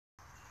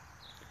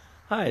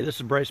Hi, this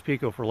is Bryce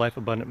Pico for Life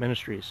Abundant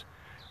Ministries.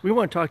 We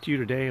want to talk to you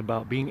today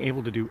about being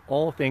able to do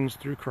all things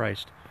through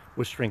Christ,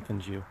 which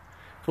strengthens you.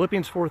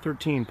 Philippians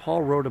 4:13,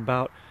 Paul wrote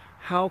about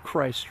how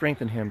Christ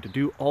strengthened him to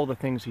do all the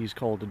things he's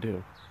called to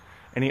do.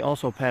 And he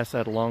also passed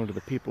that along to the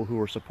people who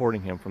were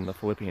supporting him from the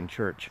Philippian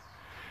church.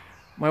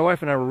 My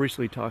wife and I were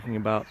recently talking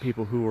about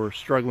people who were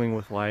struggling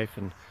with life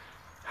and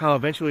how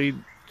eventually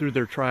through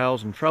their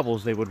trials and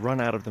troubles they would run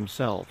out of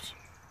themselves.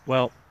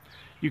 Well,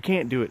 you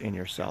can't do it in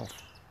yourself.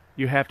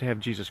 You have to have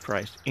Jesus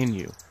Christ in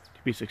you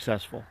to be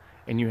successful,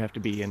 and you have to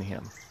be in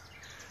Him.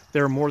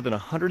 There are more than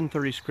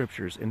 130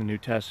 scriptures in the New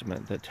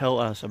Testament that tell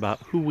us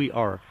about who we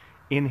are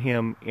in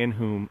Him, in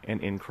whom,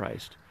 and in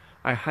Christ.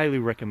 I highly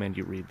recommend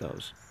you read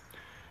those.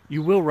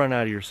 You will run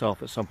out of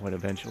yourself at some point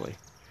eventually.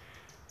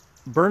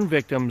 Burn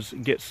victims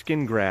get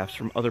skin grafts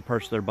from other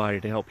parts of their body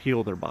to help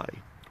heal their body.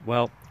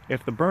 Well,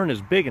 if the burn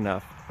is big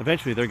enough,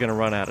 eventually they're going to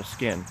run out of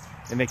skin,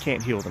 and they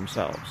can't heal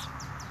themselves.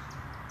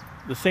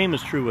 The same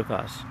is true with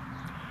us.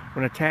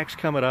 When attacks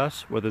come at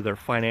us, whether they're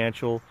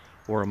financial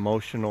or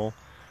emotional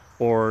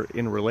or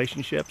in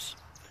relationships,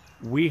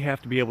 we have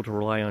to be able to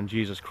rely on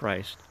Jesus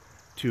Christ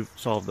to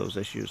solve those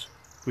issues.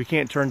 We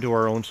can't turn to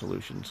our own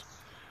solutions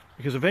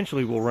because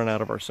eventually we'll run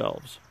out of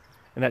ourselves.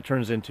 And that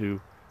turns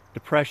into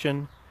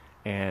depression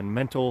and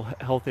mental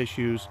health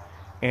issues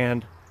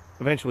and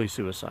eventually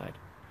suicide.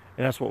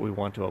 And that's what we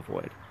want to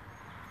avoid.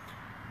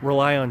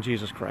 Rely on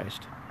Jesus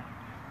Christ.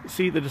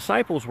 See, the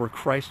disciples were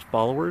Christ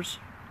followers,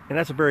 and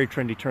that's a very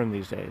trendy term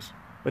these days.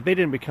 But they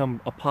didn't become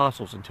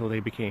apostles until they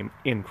became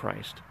in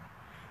Christ.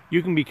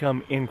 You can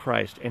become in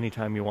Christ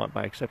anytime you want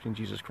by accepting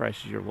Jesus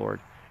Christ as your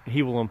Lord. And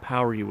He will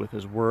empower you with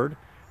His Word,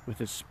 with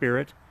His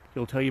Spirit.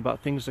 He'll tell you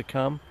about things to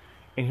come,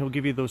 and He'll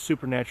give you those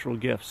supernatural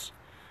gifts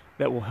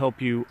that will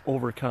help you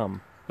overcome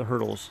the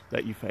hurdles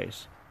that you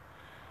face.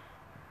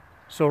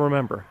 So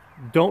remember,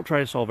 don't try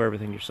to solve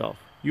everything yourself.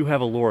 You have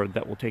a Lord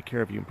that will take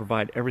care of you and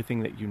provide everything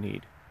that you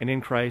need. And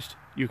in Christ,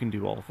 you can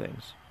do all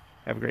things.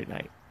 Have a great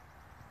night.